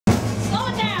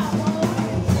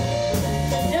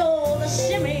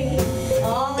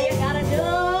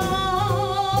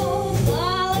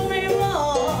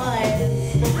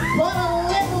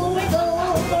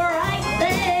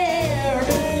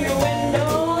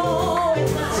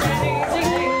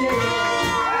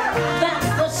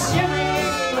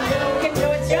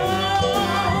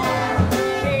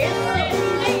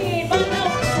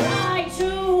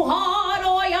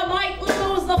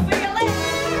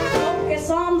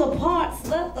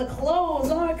the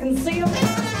clothes are concealed. And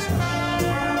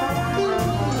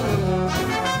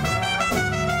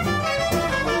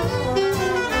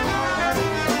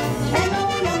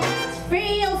oh, you might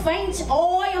feel faint,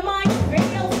 or you might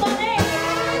feel funny.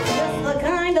 It's the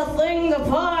kind of thing to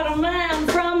part a man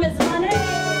from his money.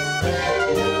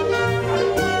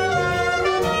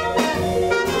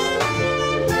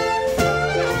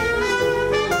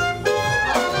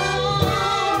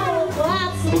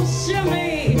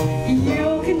 Shimmy,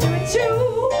 you can do it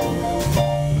too.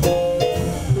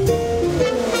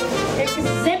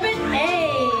 Exhibit A.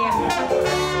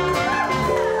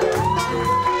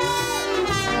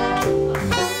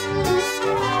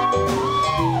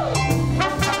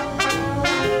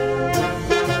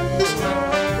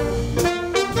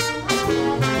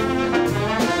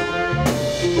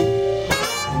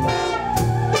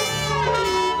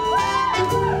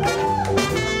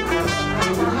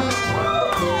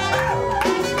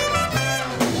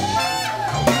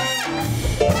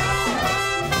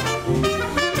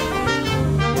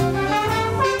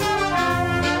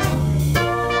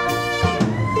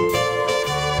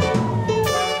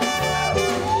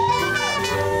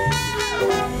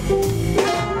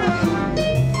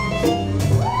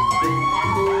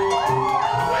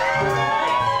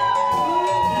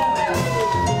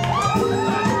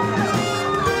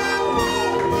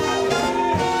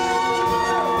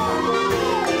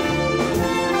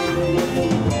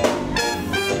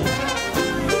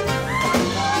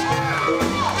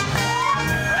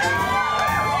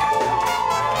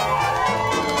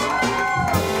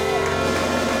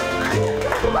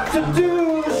 To do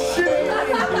the shimmy,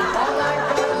 all I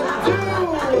gotta do.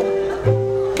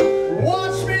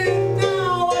 Watch me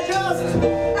now, I just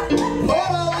put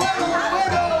a little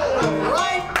wiggle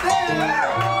right there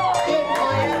in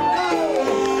my nose.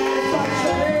 It's such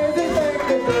an easy thing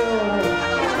to do.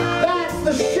 That's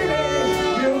the shimmy,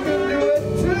 you can do it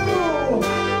too.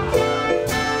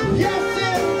 Yes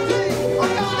indeed, I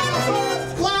got a first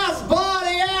class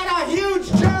body and a huge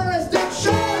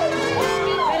jurisdiction.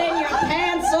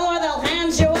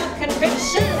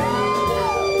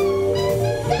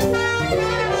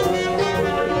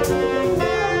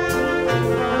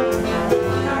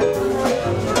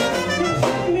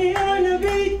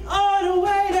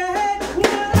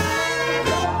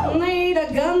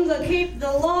 To keep the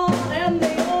law and the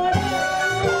order.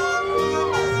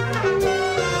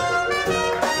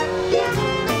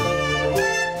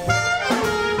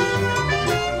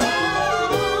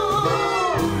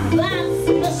 Oh, that's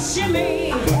the shimmy.